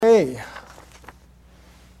day.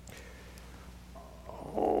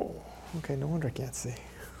 Oh, okay, no wonder I can't see.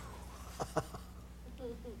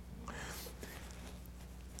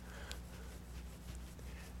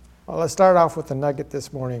 Well, let's start off with the nugget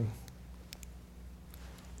this morning.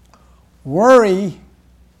 Worry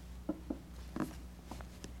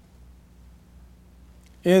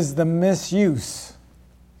is the misuse.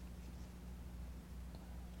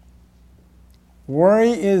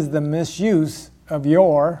 Worry is the misuse of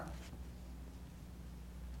your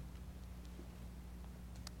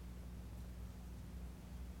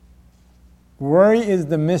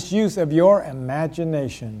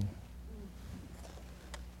imagination.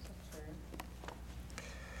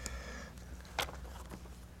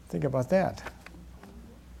 Think about that.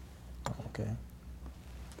 Okay.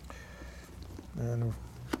 And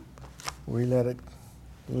we let it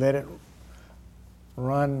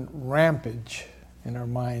run rampage in our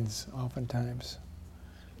minds oftentimes.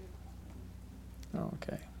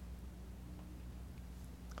 Okay.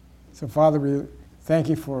 So, Father, we thank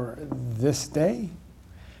you for this day.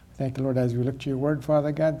 Thank you, Lord, as we look to your word,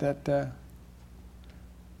 Father God, that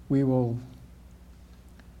we will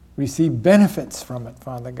receive benefits from it,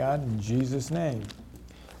 Father God, in Jesus' name.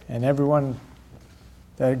 And everyone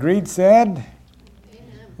that agreed said, amen.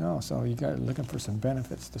 No, so you got looking for some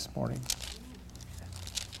benefits this morning.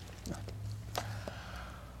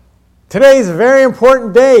 Today is a very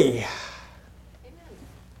important day. Amen.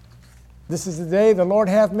 This is the day the Lord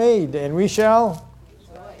hath made, and we shall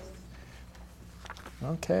rejoice.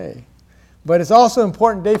 Okay. But it's also an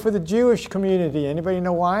important day for the Jewish community. Anybody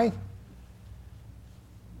know why?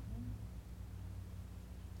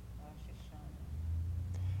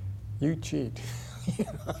 You cheat.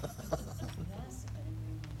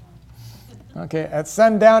 Okay, at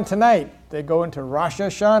sundown tonight, they go into Rosh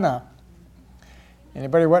Hashanah.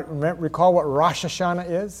 Anybody recall what Rosh Hashanah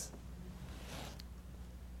is?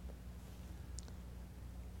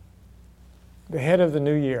 The head of the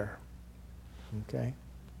new year. Okay.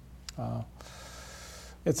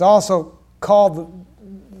 It's also called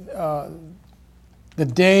the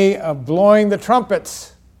day of blowing the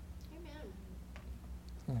trumpets.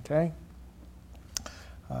 Okay,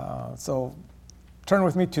 so turn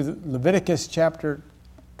with me to Leviticus chapter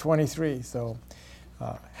 23. So,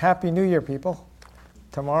 Happy New Year, people.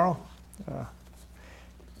 Tomorrow,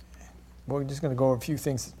 we're just going to go over a few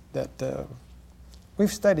things that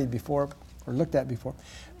we've studied before or looked at before.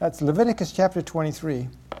 That's Leviticus chapter 23.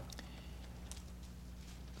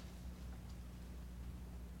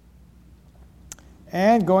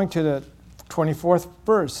 And going to the 24th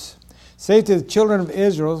verse. Say to the children of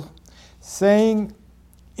Israel, saying,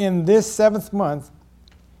 in this 7th month,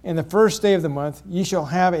 in the first day of the month, ye shall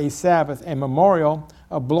have a Sabbath, a memorial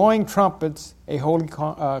of blowing trumpets, a holy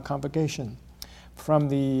convocation. From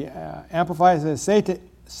the Amplified, it says,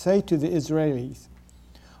 say to the Israelis,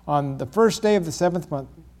 on the first day of the 7th month,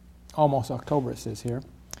 almost October it says here,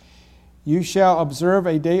 you shall observe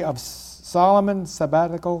a day of solemn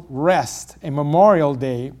sabbatical rest, a memorial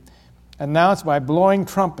day, announced by blowing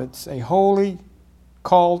trumpets, a holy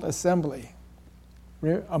called assembly.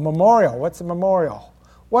 A memorial. What's a memorial?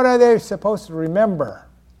 What are they supposed to remember?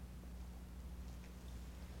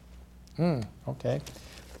 Okay.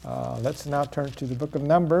 Let's now turn to the book of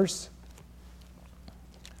Numbers.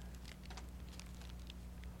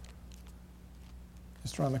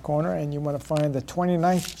 Just around the corner, and you want to find the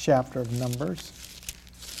 29th chapter of Numbers.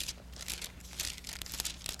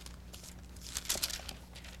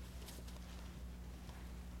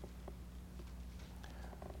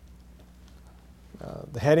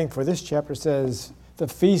 The heading for this chapter says, the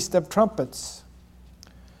Feast of Trumpets.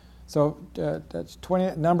 So that's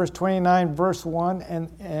Numbers 29, verse 1.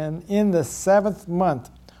 And in the 7th month,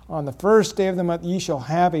 on the first day of the month, ye shall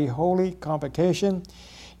have a holy convocation.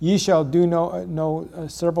 Ye shall do no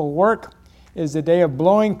servile work. It is the day of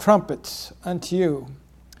blowing trumpets unto you.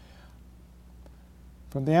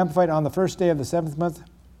 From the Amplified, on the first day of the 7th month,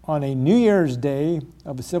 on a New Year's day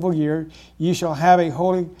of a civil year, ye shall have a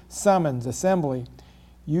holy summons, assembly.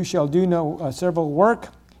 You shall do no servile work.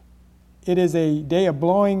 It is a day of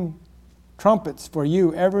blowing trumpets for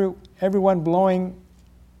you, everyone blowing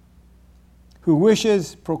who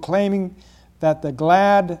wishes, proclaiming that the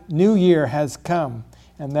glad new year has come,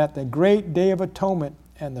 and that the great day of atonement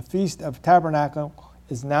and the Feast of Tabernacle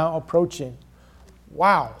is now approaching.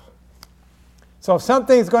 Wow. So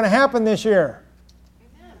something's going to happen this year.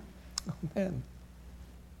 Amen.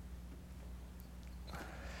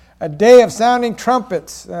 A day of sounding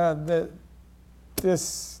trumpets.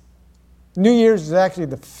 This New Year's is actually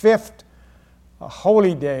the 5th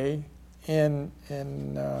holy day in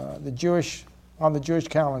the Jewish on the Jewish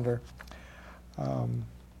calendar. And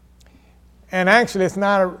actually, it's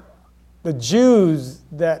not the Jews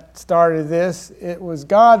that started this. It was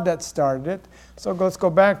God that started it. So let's go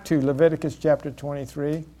back to Leviticus chapter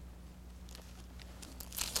 23.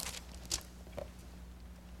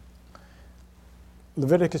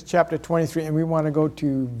 Leviticus chapter 23, and we want to go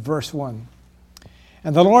to verse 1.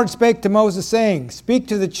 And the Lord spake to Moses, saying, Speak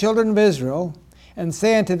to the children of Israel, and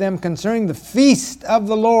say unto them concerning the feast of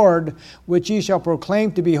the Lord, which ye shall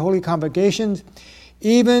proclaim to be holy convocations,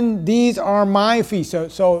 even these are my feasts.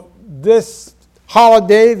 So this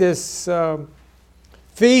holiday, this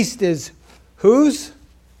feast is whose?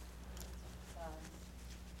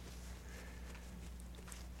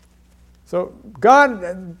 So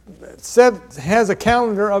God has a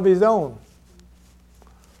calendar of His own.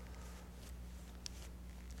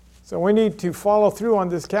 So we need to follow through on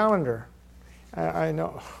this calendar. I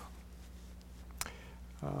know.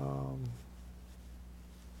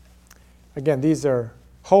 Again, these are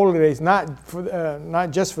holy days, not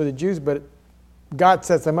just for the Jews, but God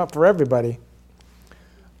sets them up for everybody.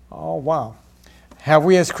 Oh, wow. Have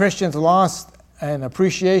we as Christians lost an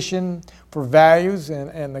appreciation for values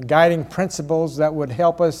and the guiding principles that would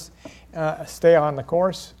help us stay on the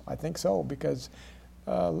course? I think so, because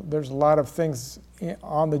there's a lot of things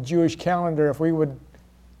on the Jewish calendar. If we would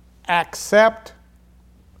accept,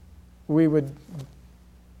 we would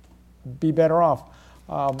be better off.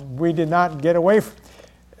 We did not get away from...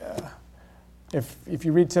 If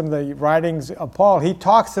you read some of the writings of Paul, he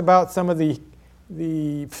talks about some of the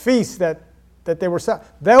feasts that they were...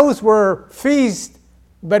 Those were feasts,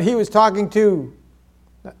 but he was talking to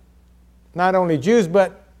not only Jews,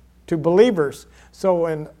 but to believers.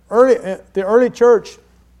 So the early church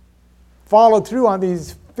followed through on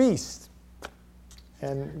these feasts.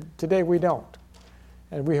 And today we don't.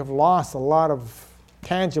 And we have lost a lot of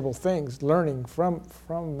tangible things learning from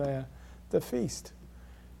the feast.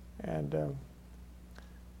 And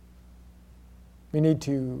we need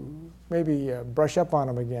to maybe brush up on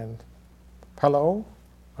them again. Hello?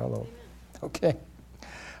 Hello. Okay.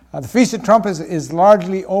 The Feast of Trumpets is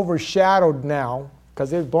largely overshadowed now because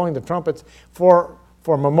they're blowing the trumpets for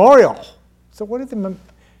memorial. So what is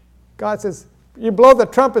God says, you blow the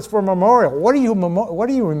trumpets for memorial. What are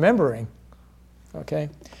you remembering? Okay.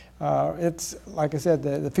 It's, like I said,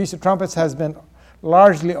 the Feast of Trumpets has been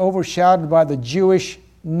largely overshadowed by the Jewish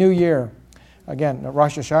New Year. Again,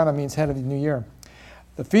 Rosh Hashanah means head of the New Year.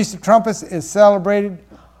 The Feast of Trumpets is celebrated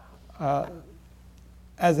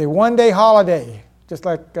as a one-day holiday, just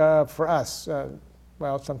like for us.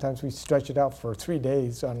 Well, sometimes we stretch it out for 3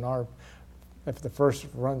 days on our. If the first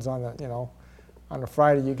runs on on a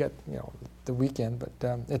Friday, you get the weekend. But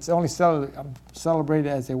it's only celebrated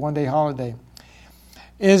as a one-day holiday.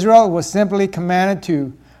 Israel was simply commanded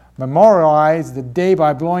to memorialize the day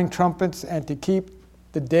by blowing trumpets and to keep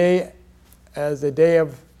the day as a day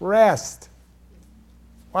of rest.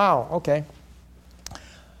 Wow, okay.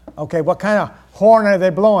 Okay, what kind of horn are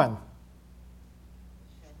they blowing?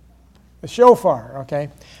 The shofar, okay.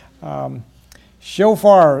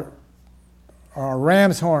 Shofar are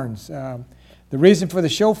ram's horns. The reason for the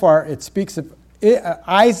shofar, it speaks of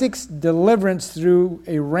Isaac's deliverance through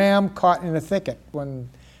a ram caught in a thicket when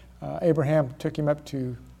Abraham took him up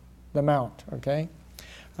to the mount, okay.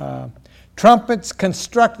 Trumpets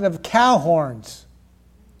constructed of cow horns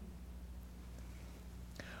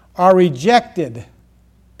are rejected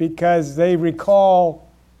because they recall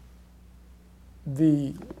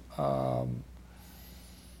the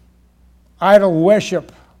idol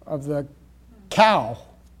worship of the cow.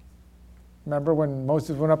 Remember when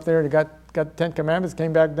Moses went up there and got the Ten Commandments,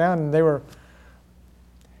 came back down, and they were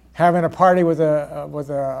having a party with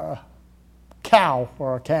a cow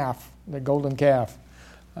or a calf, the golden calf.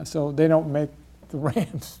 So they don't make the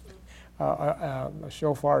rams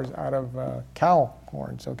shofars out of cow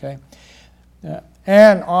horns, okay?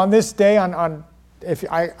 And on this day, if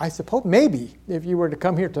I suppose maybe if you were to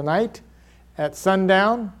come here tonight at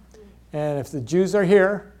sundown, and if the Jews are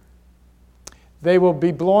here, they will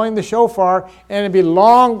be blowing the shofar, and it'd be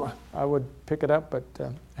long. I would pick it up, but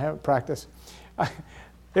I haven't practiced.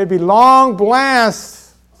 It'd be long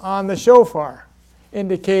blasts on the shofar,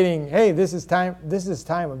 indicating, hey, this is time. This is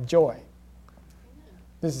time of joy.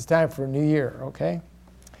 This is time for a new year. Okay.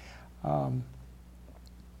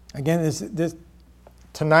 Again, this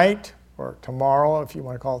tonight or tomorrow, if you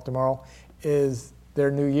want to call it tomorrow, is their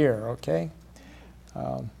new year. Okay.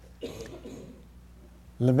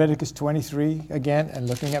 Leviticus 23 again, and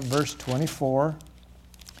looking at verse 24.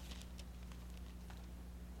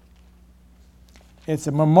 It's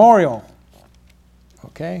a memorial.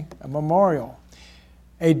 Okay, a memorial.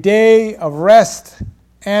 a day of rest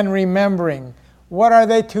and remembering. What are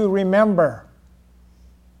they to remember?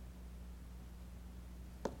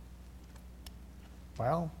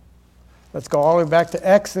 Well, let's go all the way back to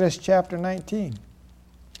Exodus chapter 19.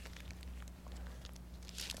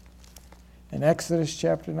 In Exodus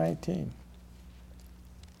chapter 19.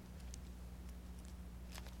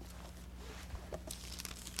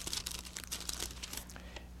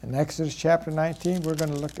 In Exodus chapter 19, we're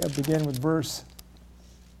going to begin with verse.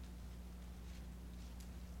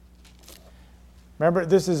 Remember,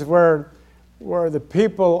 this is where the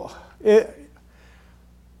people,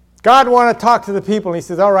 God wanted to talk to the people. And he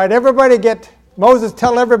says, all right, Moses,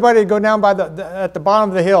 tell everybody to go down at the bottom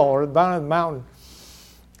of the hill or the bottom of the mountain.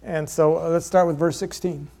 And so let's start with verse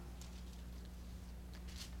 16.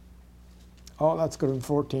 Oh, let's go to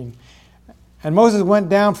 14. And Moses went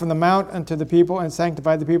down from the mount unto the people and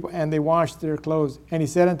sanctified the people, and they washed their clothes. And he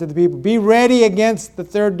said unto the people, be ready against the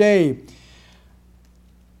third day.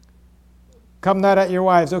 Come not at your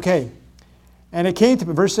wives. Okay. And it came to,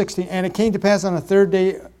 verse 16, and it came to pass on the third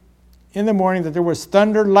day in the morning that there was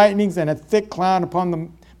thunder, lightnings, and a thick cloud upon the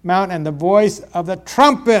mount, and the voice of the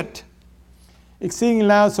trumpet exceeding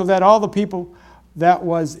loud, so that all the people that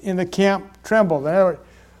was in the camp trembled. In other words,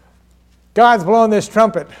 God's blowing this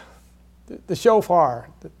trumpet, the shofar.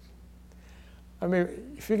 I mean,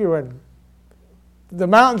 you figure when the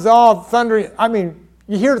mountain's all thundering, I mean,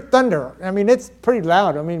 you hear thunder. I mean, it's pretty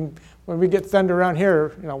loud. I mean, when we get thunder around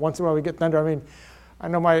here, once in a while we get thunder. I mean, I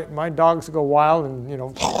know my dogs go wild and,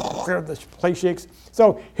 the place shakes.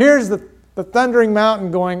 So here's the thundering mountain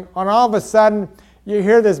going, and all of a sudden you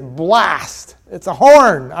hear this blast. It's a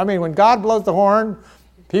horn. I mean, when God blows the horn,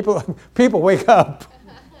 people wake up.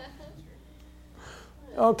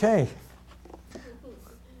 Okay.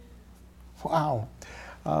 Wow.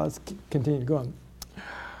 Let's continue going.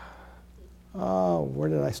 Where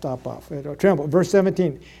did I stop off? Tremble. Verse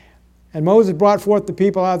 17. And Moses brought forth the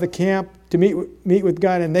people out of the camp to meet with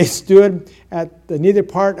God, and they stood at the neither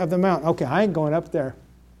part of the mount. Okay, I ain't going up there.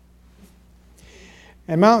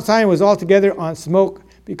 And Mount Sinai was altogether on smoke,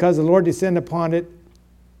 because the Lord descended upon it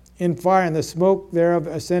in fire, and the smoke thereof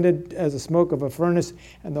ascended as the smoke of a furnace,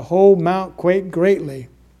 and the whole mount quaked greatly.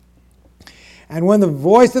 And when the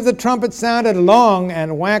voice of the trumpet sounded long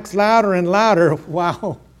and waxed louder and louder,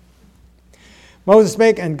 wow, Moses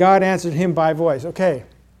spake, and God answered him by voice. Okay,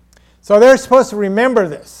 so they're supposed to remember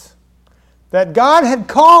this, that God had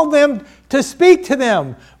called them to speak to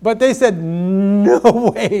them, but they said,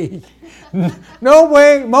 no way. No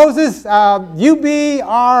way, Moses, you be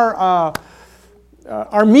our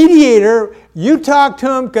mediator. You talk to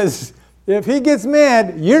him, because if he gets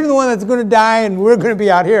mad, you're the one that's going to die and we're going to be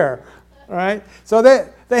out here. All right? So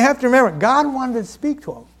they have to remember, God wanted to speak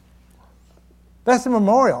to them. That's the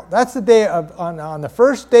memorial. That's the day on the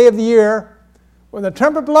first day of the year, when the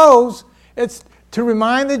trumpet blows, it's to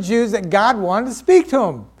remind the Jews that God wanted to speak to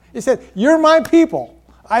them. He said, you're my people.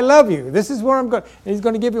 I love you. This is where I'm going. He's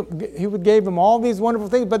going to give you. He gave them all these wonderful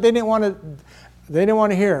things, but they didn't want to. They didn't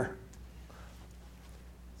want to hear.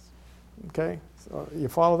 Okay, so you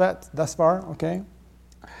follow that thus far. Okay.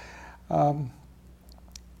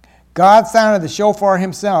 God sounded the shofar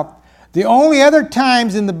himself. The only other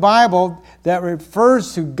times in the Bible that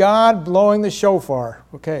refers to God blowing the shofar.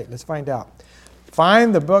 Okay, let's find out.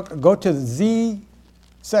 Find the book. Go to the Z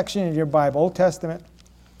section of your Bible, Old Testament.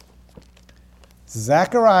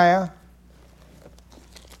 Zechariah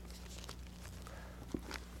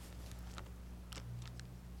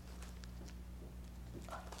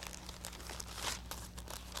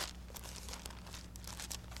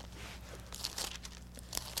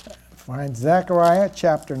find Zechariah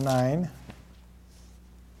chapter 9.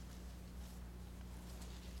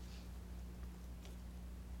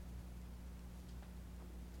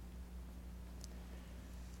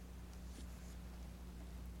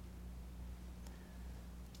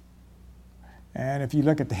 And if you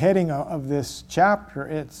look at the heading of this chapter,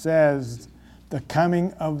 it says, the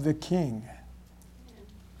coming of the king.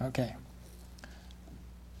 Okay.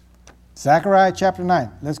 Zechariah chapter 9.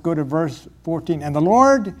 Let's go to verse 14. And the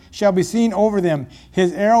Lord shall be seen over them.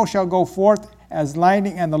 His arrow shall go forth as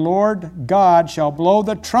lightning, and the Lord God shall blow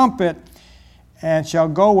the trumpet, and shall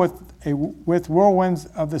go with whirlwinds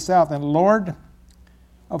of the south. And the Lord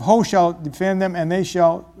of hosts shall defend them, and they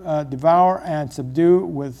shall devour and subdue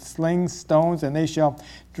with slings, stones, and they shall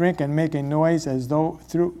drink and make a noise as though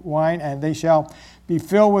through wine, and they shall be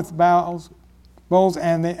filled with bowls,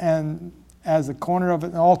 and as the corner of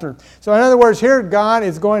an altar. So in other words, here God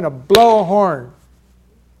is going to blow a horn.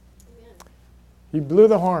 He blew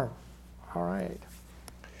the horn. All right.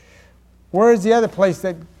 Where is the other place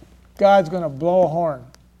that God's going to blow a horn?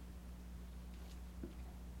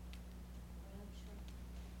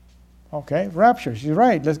 Okay, rapture. She's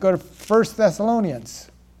right. Let's go to 1 Thessalonians.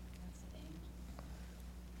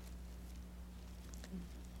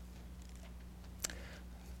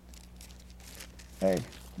 Hey,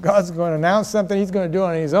 God's going to announce something He's going to do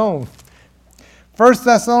on His own. 1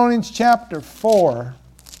 Thessalonians chapter 4.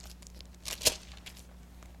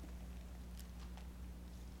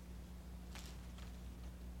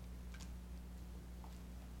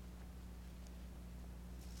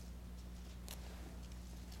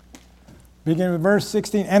 Beginning with verse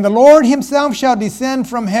 16. And the Lord Himself shall descend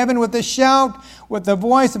from heaven with a shout, with the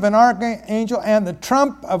voice of an archangel, and the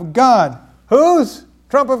trump of God. Whose?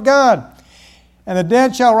 Trump of God. And the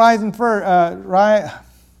dead shall rise in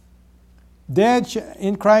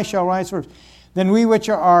in Christ shall rise first. Then we which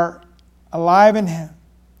are alive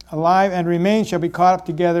and remain shall be caught up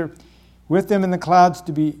together with them in the clouds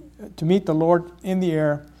to meet the Lord in the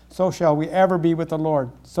air. So shall we ever be with the Lord.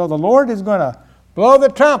 So the Lord is going to blow the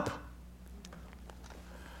trump.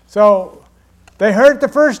 So they heard it the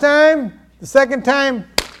first time. The second time,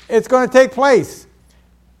 it's going to take place.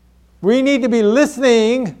 We need to be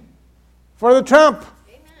listening for the trump.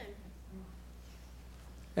 Amen.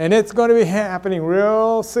 And it's going to be happening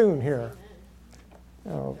real soon here.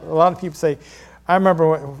 You know, a lot of people say, I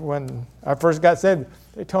remember when I first got saved,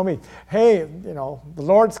 they told me, hey, you know, the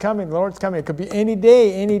Lord's coming, the Lord's coming. It could be any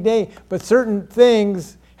day. But certain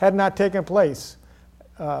things had not taken place.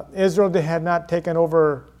 Israel had not taken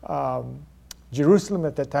over Jerusalem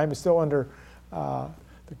at that time. It's still under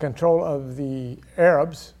the control of the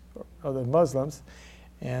Arabs, or the Muslims.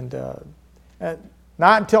 And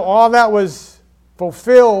not until all that was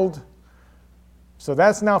fulfilled, so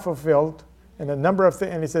that's now fulfilled, and a number of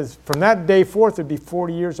things, and he says, from that day forth, it would be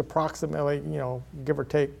 40 years approximately, you know, give or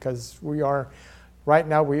take, because right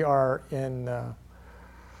now we are in,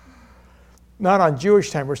 not on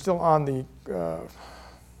Jewish time, we're still on the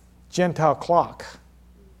Gentile clock.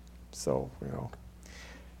 So, you know,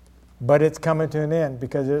 but it's coming to an end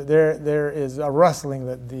because there is a rustling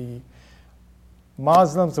that the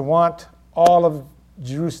Muslims want all of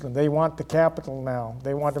Jerusalem. They want the capital now.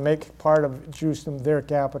 They want to make part of Jerusalem their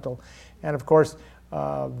capital. And of course,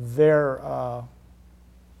 all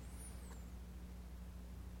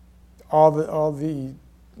the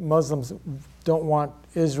Muslims don't want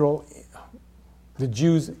Israel, the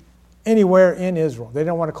Jews, anywhere in Israel. They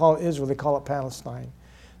don't want to call it Israel. They call it Palestine.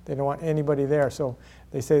 They don't want anybody there. So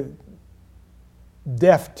they say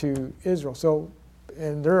deaf to Israel. So,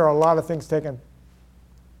 and there are a lot of things taking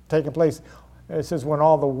place. It says when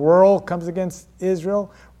all the world comes against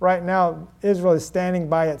Israel. Right now, Israel is standing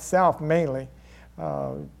by itself mainly.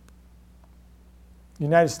 The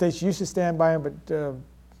United States used to stand by him, but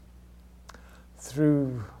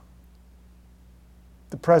through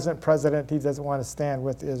the present president, he doesn't want to stand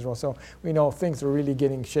with Israel. So we know things are really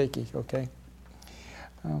getting shaky, okay?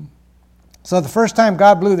 So the first time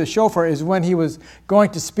God blew the shofar is when He was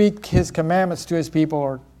going to speak His commandments to His people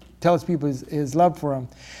or tell His people His love for them.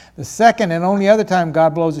 The second and only other time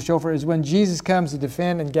God blows the shofar is when Jesus comes to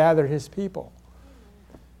defend and gather His people.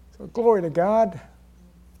 So glory to God.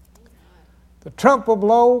 The trump will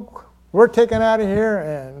blow. We're taken out of here,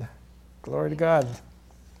 and glory to God.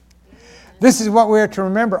 This is what we are to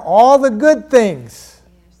remember. All the good things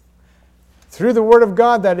through the Word of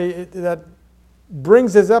God that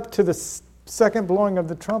brings us up to the second blowing of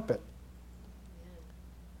the trumpet.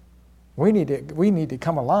 We need to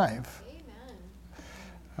come alive.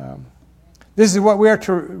 This is what we are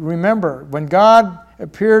to remember. When God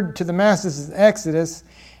appeared to the masses in Exodus,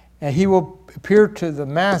 and He will appear to the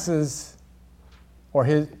masses or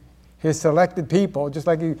His selected people, just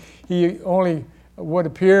like He only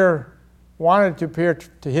wanted to appear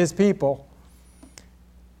to His people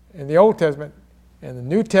in the Old Testament. In the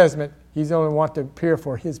New Testament, He's only want to appear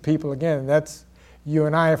for His people again, and that's you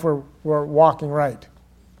and I if we're walking right.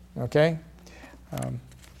 Okay?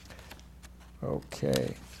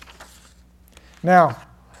 Okay. Now,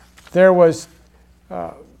 there was,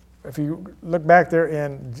 if you look back there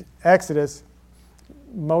in Exodus,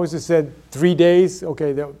 Moses said 3 days.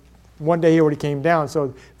 Okay, one day he already came down,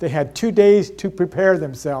 so they had 2 days to prepare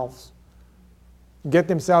themselves, get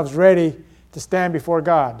themselves ready to stand before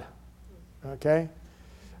God. Okay?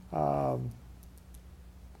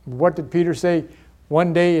 What did Peter say?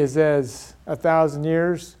 1 day is as 1,000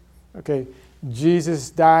 years. Okay, Jesus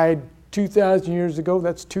died 2,000 years ago.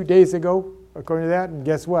 That's 2 days ago, according to that. And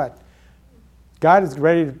guess what? God is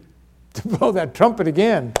ready to blow that trumpet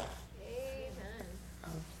again.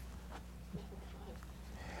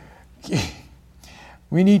 Amen.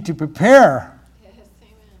 We need to prepare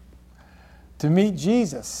to meet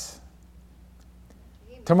Jesus.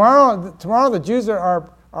 Tomorrow the Jews are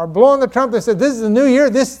are blowing the trumpet. They said, this is the new year.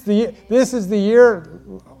 This is the year.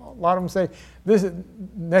 A lot of them say, this is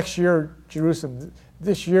next year, Jerusalem.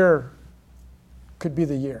 This year could be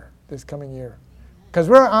the year, this coming year. Because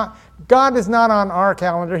God is not on our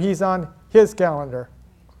calendar. He's on His calendar.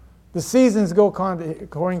 The seasons go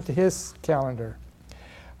according to His calendar.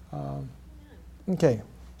 Okay.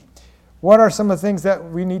 What are some of the things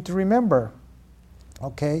that we need to remember?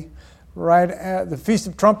 Okay. Right at the Feast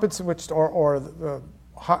of Trumpets, or the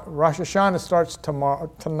Rosh Hashanah starts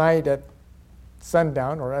tonight at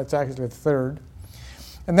sundown, or it's actually the 3rd.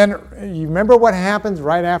 And then you remember what happens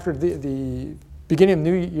right after the beginning of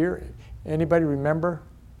New Year? Anybody remember?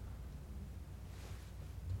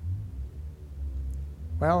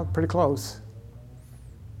 Well, pretty close.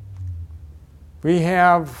 We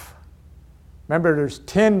have, remember there's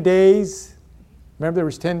 10 days. Remember there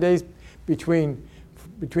was 10 days between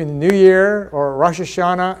the New Year, or Rosh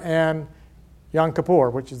Hashanah, and Yom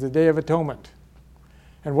Kippur, which is the Day of Atonement.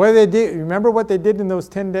 And what did they do? Remember what they did in those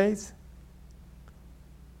 10 days?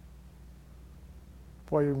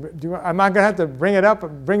 Boy, I'm not going to have to bring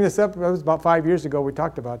this up. It was about 5 years ago we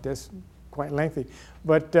talked about this, quite lengthy.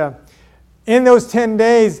 But in those 10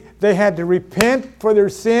 days, they had to repent for their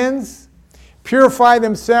sins, purify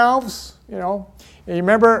themselves, And you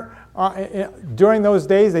remember during those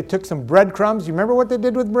days, they took some breadcrumbs. You remember what they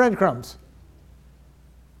did with breadcrumbs?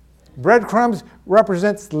 Breadcrumbs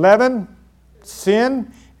represents leaven,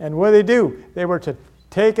 sin, and what do? They were to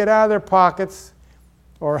take it out of their pockets,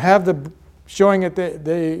 or have showing it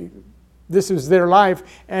this was their life,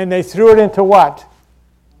 and they threw it into what?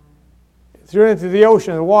 Threw it into the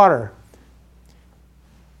ocean, the water.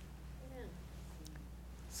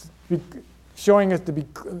 Showing it to be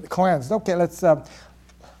cleansed. Okay, let's,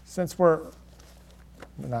 since we're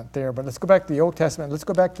not there, but let's go back to the Old Testament. Let's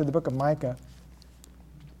go back to the book of Micah.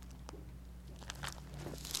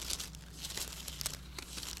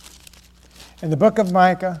 In the book of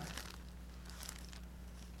Micah,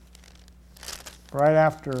 right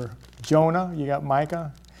after Jonah, you got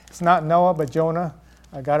Micah. It's not Noah, but Jonah.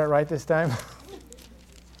 I got it right this time.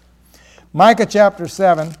 Micah chapter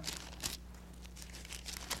 7.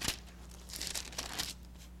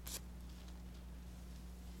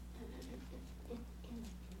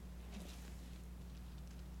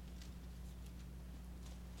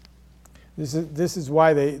 This is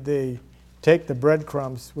why they take the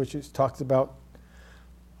breadcrumbs, which talks about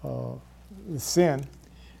the sin.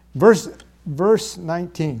 Verse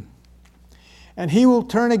 19. And He will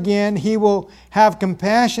turn again, He will have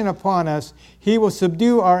compassion upon us, He will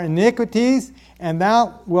subdue our iniquities, and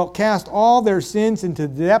Thou wilt cast all their sins into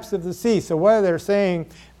the depths of the sea. So what they're saying,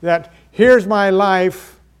 that here's my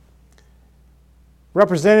life,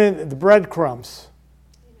 representing the breadcrumbs.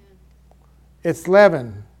 It's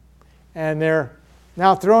leaven. And they're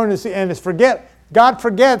now thrown in the sea. And God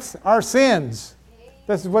forgets our sins.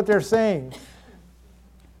 This is what they're saying.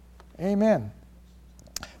 Amen.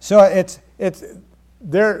 So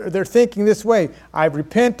they're thinking this way. I've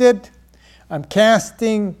repented. I'm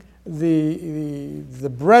casting the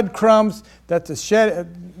breadcrumbs. That's a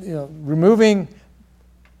shed. Removing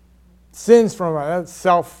sins from that's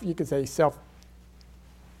you could say self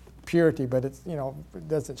purity, but it's it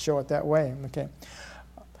doesn't show it that way. Okay.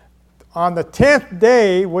 On the 10th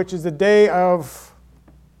day, which is the day of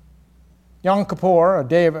Yom Kippur, a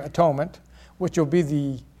day of atonement, which will be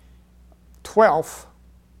the 12th,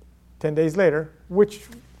 10 days later, which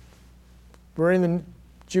we're in the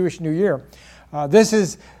Jewish New Year. This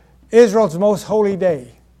is Israel's most holy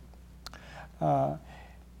day.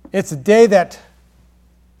 It's a day that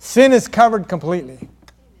sin is covered completely.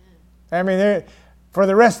 I mean, for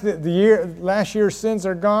the rest of the year, last year's sins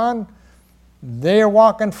are gone. They are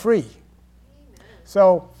walking free.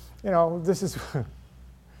 So, this is what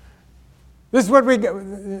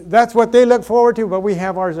that's what they look forward to, but we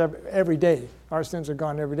have ours every day. Our sins are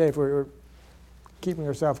gone every day if we're keeping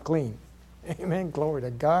ourselves clean. Amen. Glory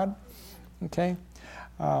to God. Okay.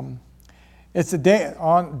 It's a day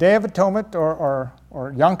of Atonement or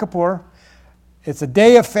Yom Kippur. It's a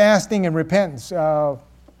day of fasting and repentance.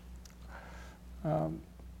 And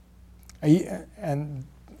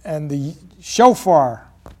the shofar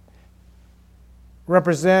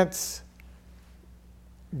represents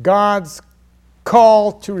God's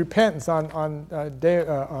call to repentance on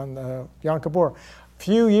Yom Kippur. A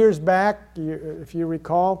few years back, if you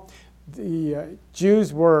recall, the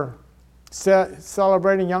Jews were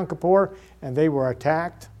celebrating Yom Kippur, and they were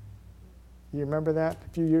attacked. You remember that? A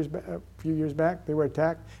few years back, they were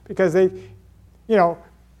attacked because the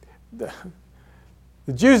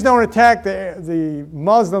Jews don't attack the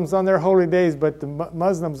Muslims on their holy days, but the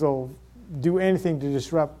Muslims will do anything to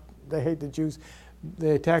disrupt. They hate the Jews.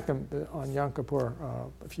 They attacked them on Yom Kippur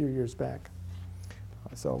a few years back.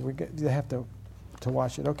 So they have to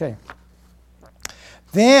watch it. Okay.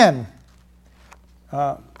 Then,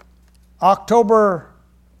 October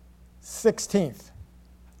 16th.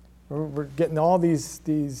 We're getting all these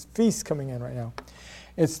feasts coming in right now.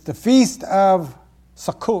 It's the Feast of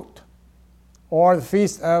Sukkot, or the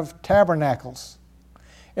Feast of Tabernacles.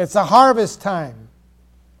 It's a harvest time.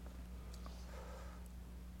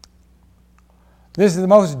 This is the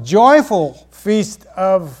most joyful feast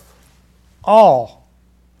of all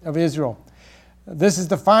of Israel. This is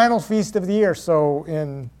the final feast of the year. So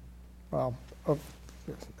I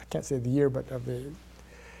can't say the year, but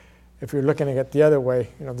if you're looking at it the other way,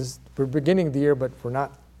 we're beginning the year, but we're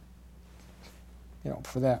not,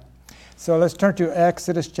 for that. So let's turn to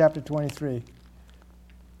Exodus chapter 23.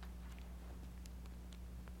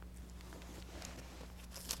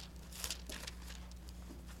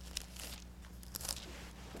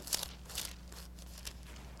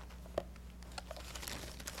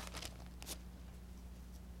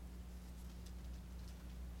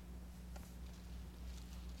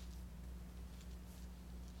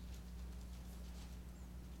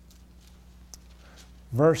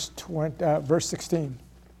 Verse 16.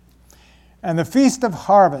 And the feast of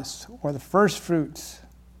harvest, or the first fruits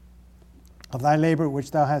of thy labor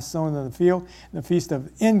which thou hast sown in the field, and the feast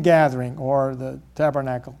of ingathering, or the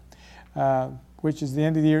tabernacle, which is the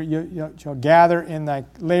end of the year, you shall gather in thy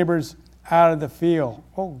labors out of the field.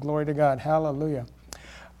 Oh, glory to God. Hallelujah.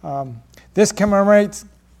 This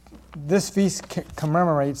feast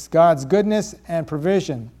commemorates God's goodness and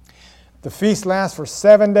provision. The feast lasts for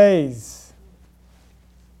 7 days.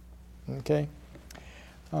 Okay.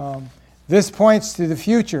 This points to the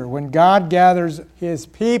future when God gathers his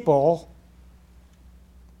people.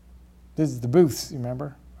 This is the booths,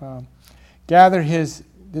 remember? This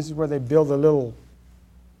is where they build a little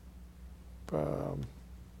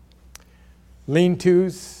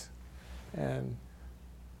lean-tos, and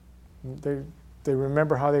they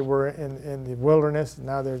remember how they were in the wilderness.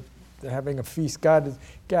 Now they're having a feast. God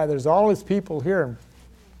gathers all his people here and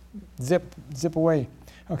zip away.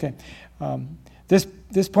 Okay. This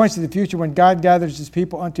points to the future when God gathers his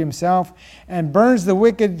people unto himself and burns the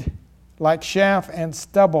wicked like chaff and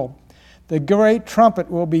stubble. The great trumpet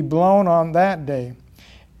will be blown on that day.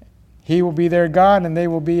 He will be their God and they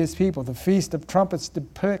will be his people. The Feast of Trumpets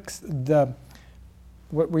depicts Feast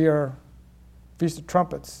of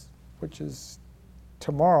Trumpets, which is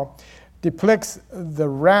tomorrow, depicts the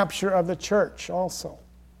rapture of the church also.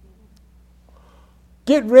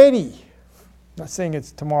 Get ready. I'm not saying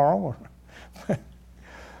it's tomorrow.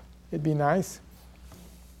 It'd be nice.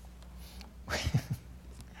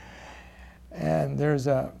 And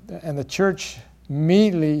the church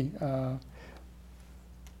immediately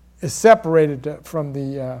is separated from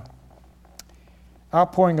the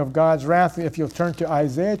outpouring of God's wrath. If you'll turn to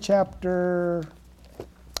Isaiah chapter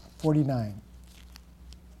 49.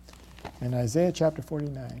 In Isaiah chapter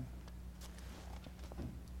 49.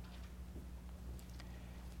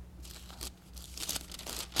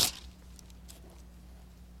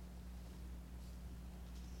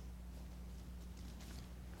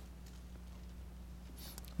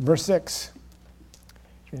 Verse 6.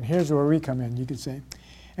 And here's where we come in, you could say.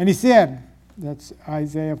 And he said, that's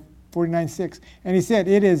Isaiah 49:6. And he said,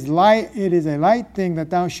 it is a light thing that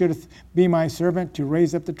thou shouldest be my servant to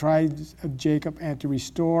raise up the tribes of Jacob and to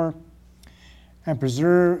restore and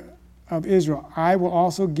preserve of Israel. I will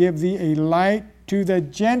also give thee a light to the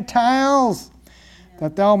Gentiles,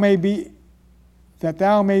 that thou may be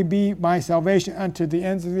my salvation unto the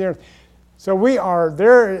ends of the earth. So we are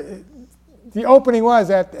there. The opening was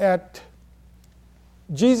at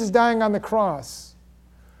Jesus dying on the cross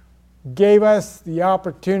gave us the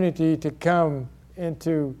opportunity to come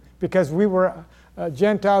into, because we were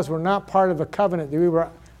Gentiles were not part of the covenant. We were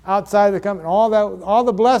outside the covenant. All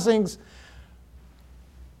the blessings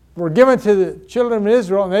were given to the children of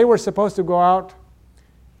Israel, and they were supposed to go out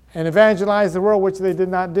and evangelize the world, which they did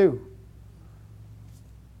not do,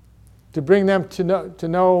 to bring them to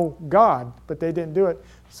know God, but they didn't do it.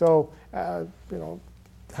 So,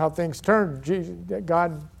 how things turned.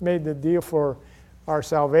 God made the deal for our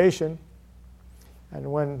salvation,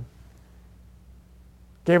 and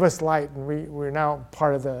gave us light, and we're now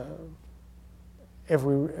part of the.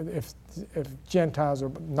 If Gentiles or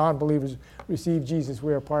non-believers receive Jesus,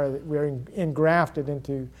 we are part of it. We are engrafted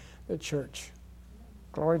into the church.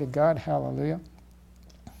 Glory to God. Hallelujah.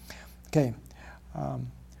 Okay.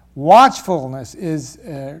 Watchfulness is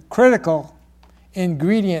a critical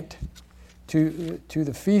ingredient to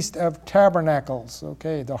the Feast of Tabernacles.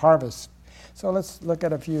 Okay, the harvest. So let's look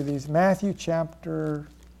at a few of these. Matthew chapter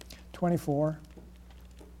 24.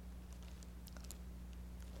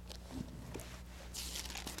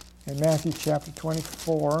 In Matthew chapter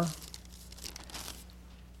 24,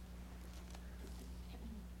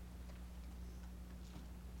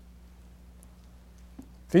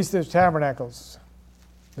 Feast of Tabernacles.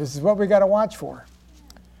 This is what we got to watch for.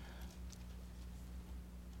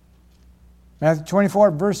 Matthew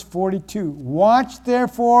 24, verse 42. Watch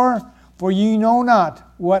therefore, for ye know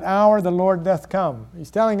not what hour the Lord doth come.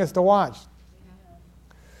 He's telling us to watch.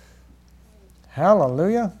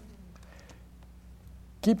 Hallelujah.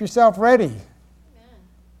 Keep yourself ready.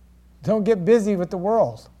 Don't get busy with the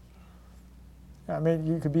world. I mean,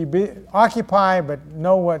 you could be occupied, but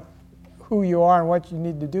know who you are and what you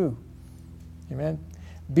need to do. Amen.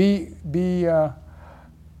 Be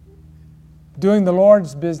doing the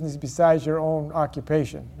Lord's business besides your own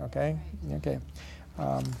occupation. Okay. Okay.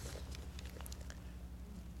 1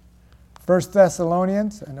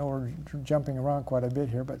 Thessalonians. I know we're jumping around quite a bit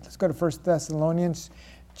here, but let's go to 1 Thessalonians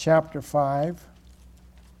chapter 5.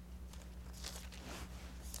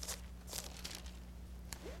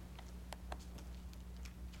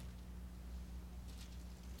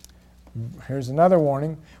 Here's another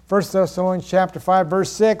warning. 1 Thessalonians chapter 5,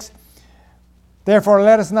 verse 6. Therefore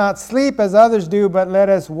let us not sleep as others do, but let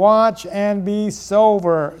us watch and be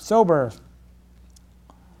sober.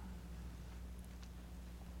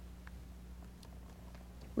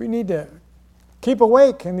 We need to keep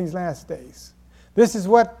awake in these last days. This is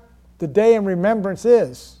what the day in remembrance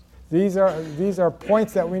is. These are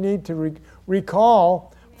points that we need to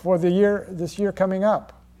recall for this year coming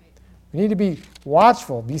up. We need to be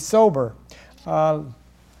watchful, be sober.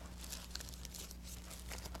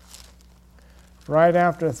 Right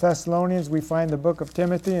after Thessalonians, we find the book of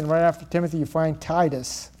Timothy, and right after Timothy, you find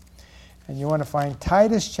Titus. And you want to find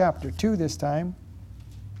Titus chapter 2 this time.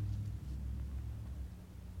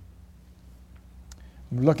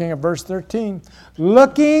 I'm looking at verse 13.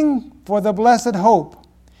 Looking for the blessed hope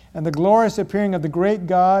and the glorious appearing of the great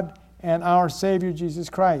God and our Savior Jesus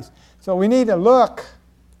Christ. So we need to look.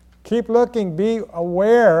 Keep looking. Be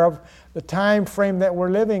aware of the time frame that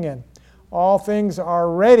we're living in. All things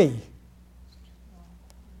are ready.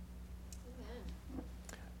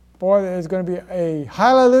 Boy, there's going to be a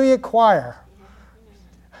hallelujah choir.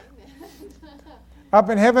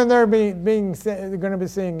 Up in heaven, they're going to be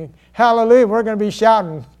singing hallelujah. We're going to be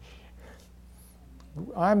shouting,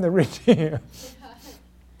 I'm the redeemed.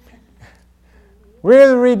 We're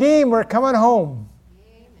the redeemed. We're coming home.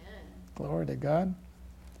 Amen. Glory to God.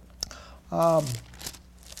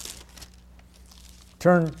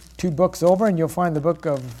 Turn 2 books over and you'll find the book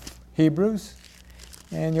of Hebrews.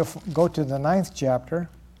 And you'll go to the 9th chapter.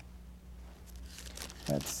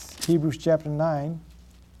 That's Hebrews chapter 9.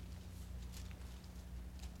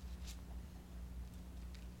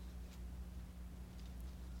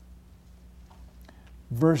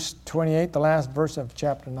 Verse 28, the last verse of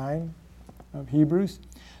chapter 9 of Hebrews.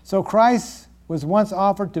 So Christ was once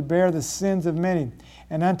offered to bear the sins of many,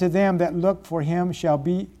 and unto them that look for him shall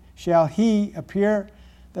he appear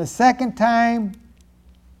the second time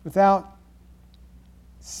without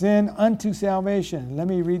sin unto salvation. Let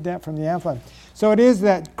me read that from the Amplified. So it is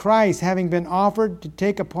that Christ, having been offered to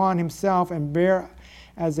take upon himself and bear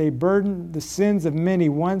as a burden the sins of many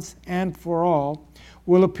once and for all,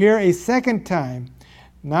 will appear a second time,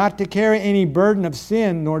 not to carry any burden of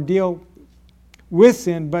sin nor deal with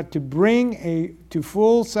sin, but to bring to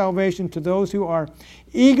full salvation to those who are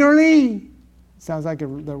eagerly, sounds like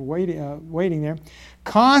they're waiting there,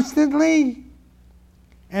 constantly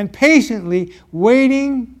and patiently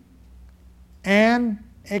waiting and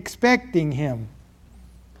expecting him.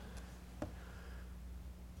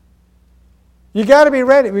 You got to be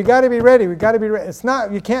ready. We got to be ready. We got to be ready. It's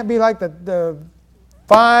not. You can't be like the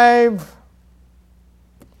 5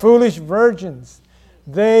 foolish virgins.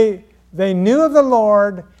 They knew of the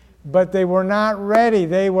Lord, but they were not ready.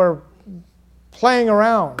 They were playing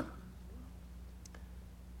around.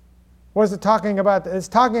 What is it talking about? It's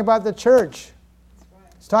talking about the church.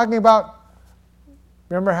 It's talking about,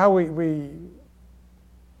 remember how we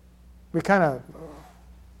kind of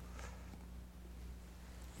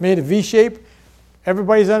made a V shape?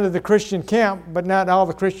 Everybody's under the Christian camp, but not all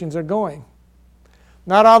the Christians are going.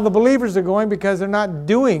 Not all the believers are going because they're not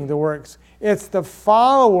doing the works. It's the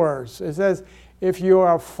followers. It says, if you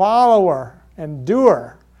are a follower and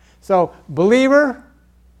doer. So,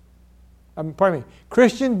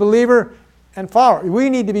 Christian, believer, and follower. We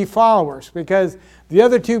need to be followers because the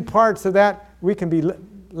other 2 parts of that, we can be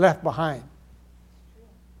left behind.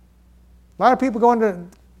 A lot of people go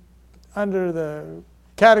under the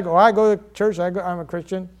category. I go to church, I'm a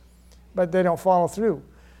Christian, but they don't follow through.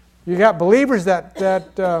 You got believers that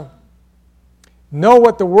know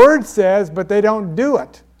what the Word says, but they don't do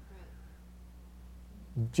it.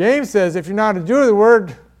 James says, if you're not a doer of the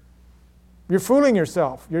Word, you're fooling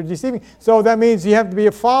yourself. You're deceiving. So that means you have to be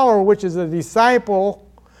a follower, which is a disciple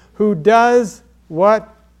who does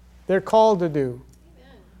what they're called to do.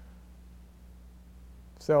 Amen.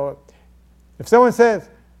 So if someone says,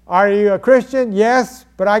 are you a Christian? Yes,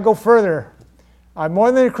 but I go further. I'm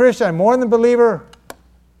more than a Christian. I'm more than a believer.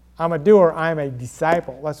 I'm a doer. I'm a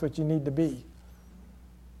disciple. That's what you need to be.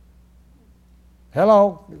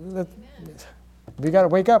 Hello. We got to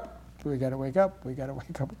wake up. We got to wake up. We got to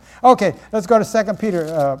wake up. Okay, let's go to 2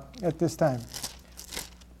 Peter at this time.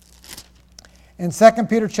 In 2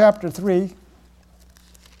 Peter chapter 3,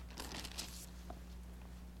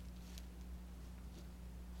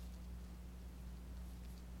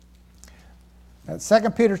 at 2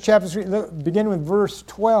 Peter chapter 3, begin with verse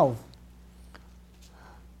 12.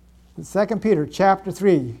 2 Peter chapter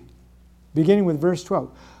 3, beginning with verse 12,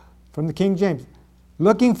 from the King James.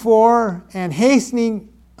 Looking for and hastening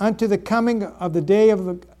unto the coming of the day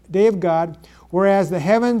of God, whereas the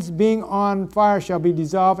heavens being on fire shall be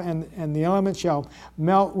dissolved, and the elements shall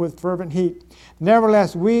melt with fervent heat.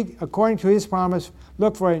 Nevertheless, we, according to his promise,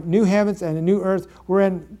 look for a new heavens and a new earth,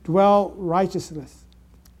 wherein dwell righteousness.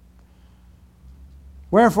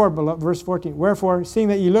 Wherefore, beloved, verse 14, wherefore, seeing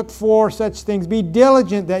that ye look for such things, be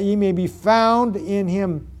diligent that ye may be found in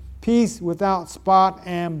him, peace without spot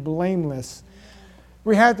and blameless.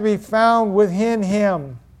 We have to be found within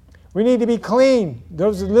him. We need to be clean.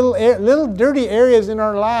 Those little dirty areas in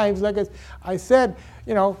our lives, like I said,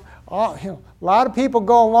 a lot of people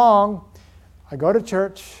go along. I go to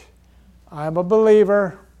church. I'm a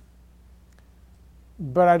believer.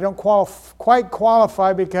 But I don't quite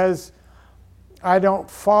qualify because I don't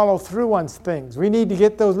follow through on things. We need to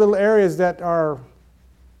get those little areas that are,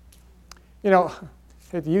 I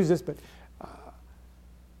hate to use this, but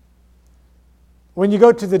when you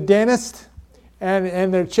go to the dentist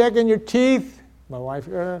and they're checking your teeth, my wife,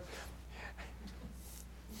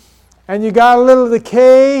 and you got a little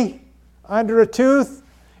decay under a tooth,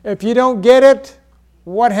 if you don't get it,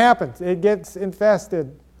 what happens? It gets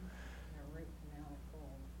infested.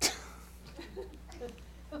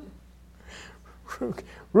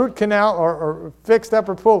 Root canal or fixed up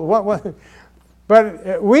or pulled. What?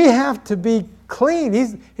 But we have to be clean.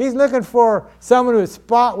 He's looking for someone who is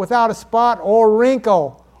without a spot or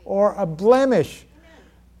wrinkle or a blemish.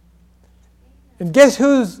 And guess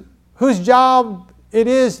whose job it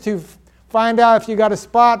is to find out if you got a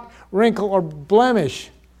spot, wrinkle, or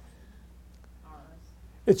blemish?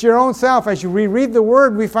 It's your own self. As you reread the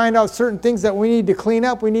Word, we find out certain things that we need to clean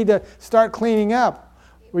up. We need to start cleaning up.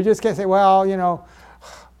 We just can't say, well,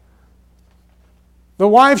 the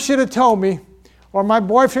wife should have told me, or my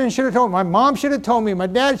boyfriend should have told me, my mom should have told me, my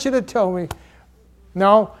dad should have told me.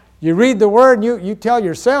 No, you read the Word and you tell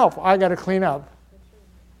yourself, I got to clean up.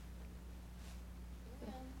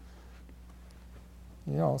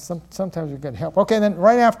 Sometimes we get help. Okay, then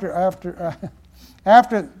right after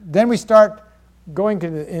then we start going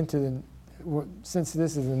into the, since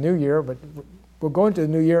this is the new year, but we'll go into the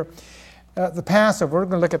new year. The Passover, we're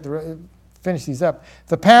going to look at finish these up.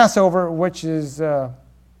 The Passover, which is the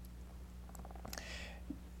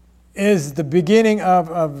beginning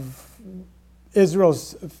of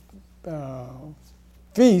Israel's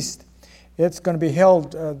feast. It's going to be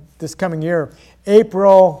held this coming year,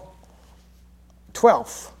 April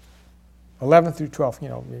 12th, 11th through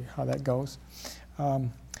 12th, how that goes. The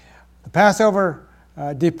Passover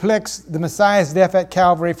depicts the Messiah's death at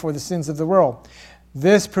Calvary for the sins of the world.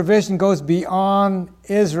 This provision goes beyond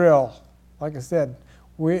Israel. Like I said,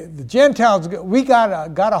 the Gentiles, we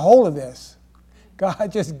got a hold of this. God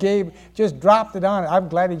just dropped it on it. I'm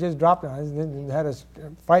glad he just dropped it on it. He didn't had us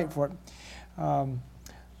fight for it. John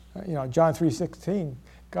 3:16,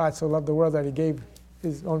 God so loved the world that he gave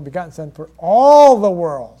his only begotten Son for all the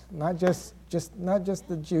world, not just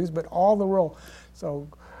the Jews, but all the world. So,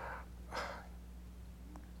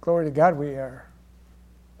 glory to God,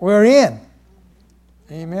 we're in.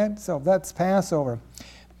 Amen. So that's Passover.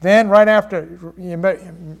 Then right after,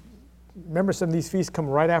 remember some of these feasts come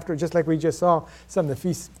right after, just like we just saw. Some of the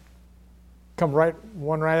feasts come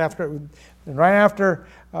one right after. And right after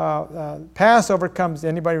Passover comes,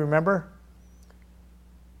 anybody remember?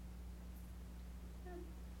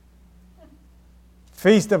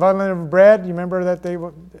 Feast of Unleavened Bread. You remember that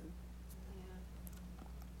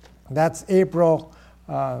that's April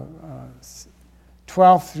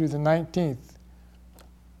 12th through the 19th.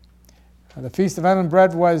 The Feast of Unleavened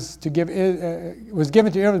Bread was given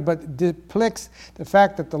to Israel, but depicts the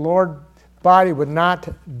fact that the Lord's body would not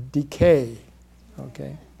decay.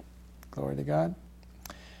 Okay, glory to God.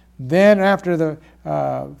 Then after the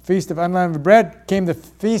Feast of Unleavened Bread came the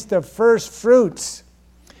Feast of First Fruits.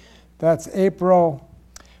 That's April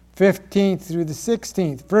 15th through the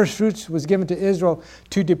 16th. First Fruits was given to Israel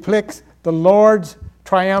to depict the Lord's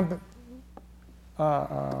triumphant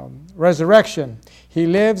resurrection. He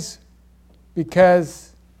lives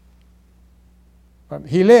because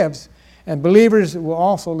he lives, and believers will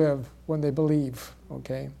also live when they believe.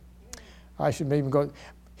 Okay, I should maybe go.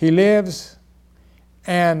 He lives,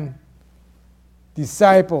 and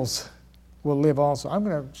disciples will live also. I'm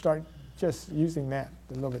going to start just using that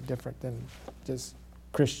a little bit different than just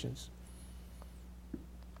Christians,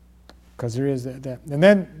 because there is that. And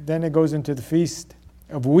then it goes into the Feast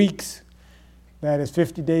of Weeks. That is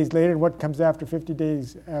 50 days later. What comes after 50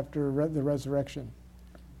 days after the resurrection?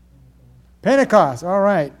 Pentecost. All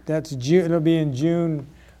right. That's June. It'll be in June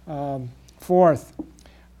 4th.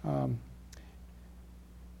 It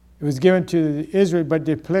was given to Israel, but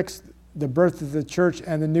depicts the birth of the church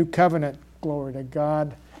and the new covenant. Glory to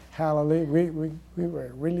God. Hallelujah. We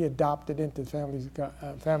were really adopted into the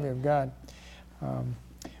family of God.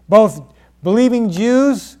 Both believing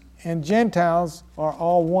Jews and Gentiles are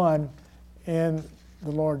all one in the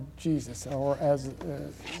Lord Jesus, or as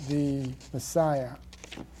the Messiah.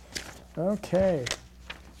 Okay.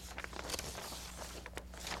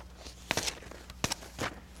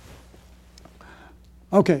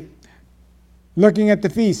 Okay. Looking at the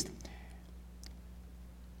feast,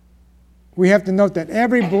 we have to note that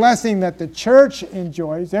every blessing that the church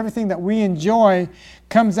enjoys, everything that we enjoy,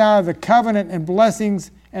 comes out of the covenant and blessings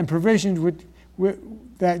and provisions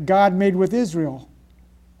that God made with Israel.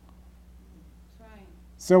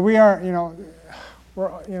 So we are,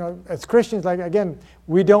 as Christians, like, again,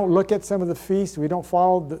 we don't look at some of the feasts. We don't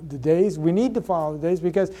follow the days. We need to follow the days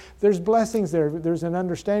because there's blessings there. There's an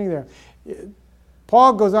understanding there.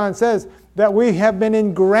 Paul goes on and says that we have been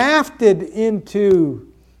engrafted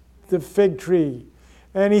into the fig tree.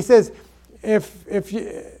 And he says, if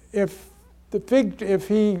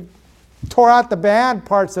he tore out the bad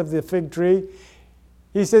parts of the fig tree,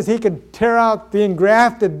 he says he could tear out the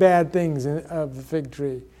engrafted bad things of the fig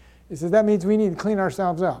tree. He says that means we need to clean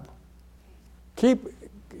ourselves up.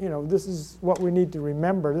 This is what we need to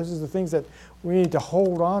remember. This is the things that we need to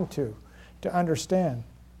hold on to understand.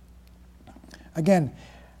 Again,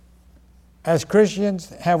 as Christians,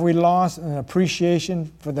 have we lost an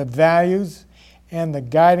appreciation for the values and the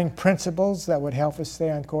guiding principles that would help us stay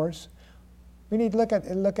on course? We need to look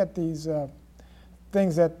at these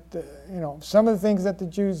things that, some of the things that the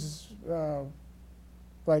Jews,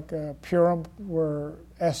 like Purim, were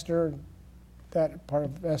Esther, that part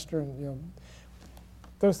of Esther, and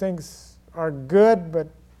those things are good, but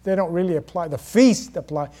they don't really apply. The feast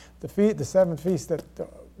apply. The 7 feasts that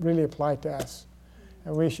really apply to us,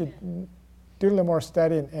 and we should do a little more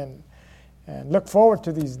study and look forward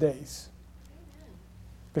to these days,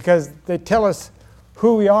 because they tell us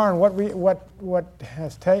who we are and what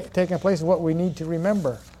has taken place and what we need to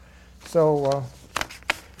remember. So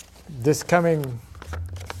this coming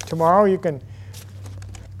tomorrow, you can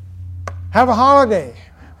have a holiday.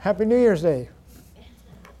 Happy New Year's Day.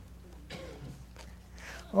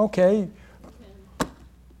 Okay.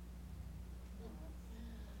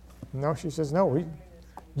 No, she says no.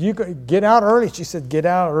 You get out early. She said get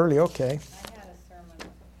out early. Okay. I had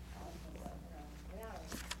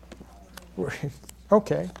a sermon.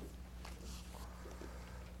 Okay.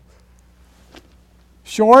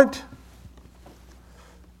 Short.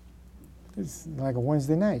 It's like a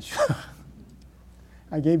Wednesday night.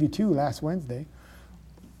 I gave you 2 last Wednesday.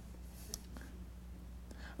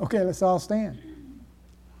 Okay, let's all stand.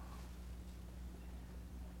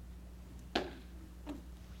 Some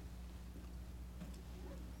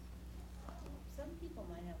people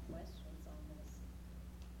might have questions on this.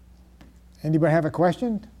 Anybody have a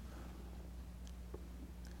question?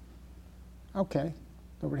 Okay.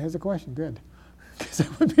 Nobody has a question. Good. Because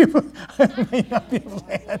I may not be able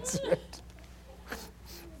to answer it.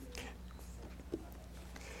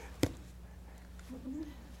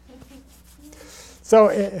 So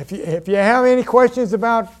if you have any questions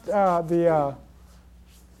about the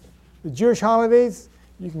Jewish holidays,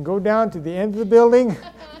 you can go down to the end of the building.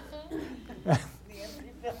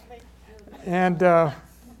 And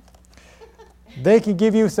they can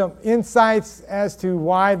give you some insights as to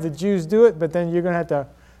why the Jews do it, but then you're going to have to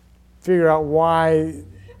figure out why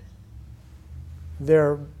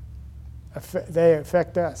they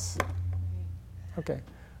affect us. Okay.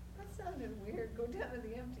 That sounded weird. Go down to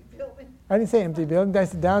the empty building. I didn't say empty building. I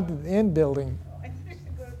said down to the end building. I think we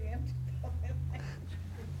should go to the empty building.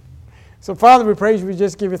 So, Father, we praise you. We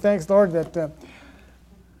just give you thanks, Lord, that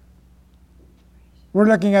we're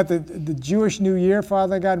looking at the Jewish New Year.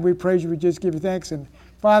 Father God, we praise you. We just give you thanks. And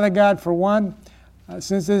Father God, for one,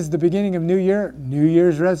 since this is the beginning of New Year, New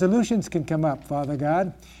Year's resolutions can come up, Father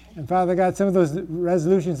God. And Father God, some of those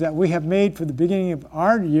resolutions that we have made for the beginning of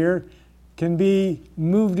our year can be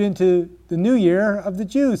moved into the new year of the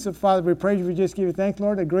Jews. So, Father, we praise you. We just give you thanks,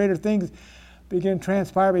 Lord, that greater things begin to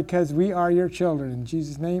transpire because we are your children. In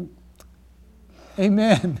Jesus' name,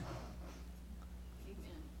 amen.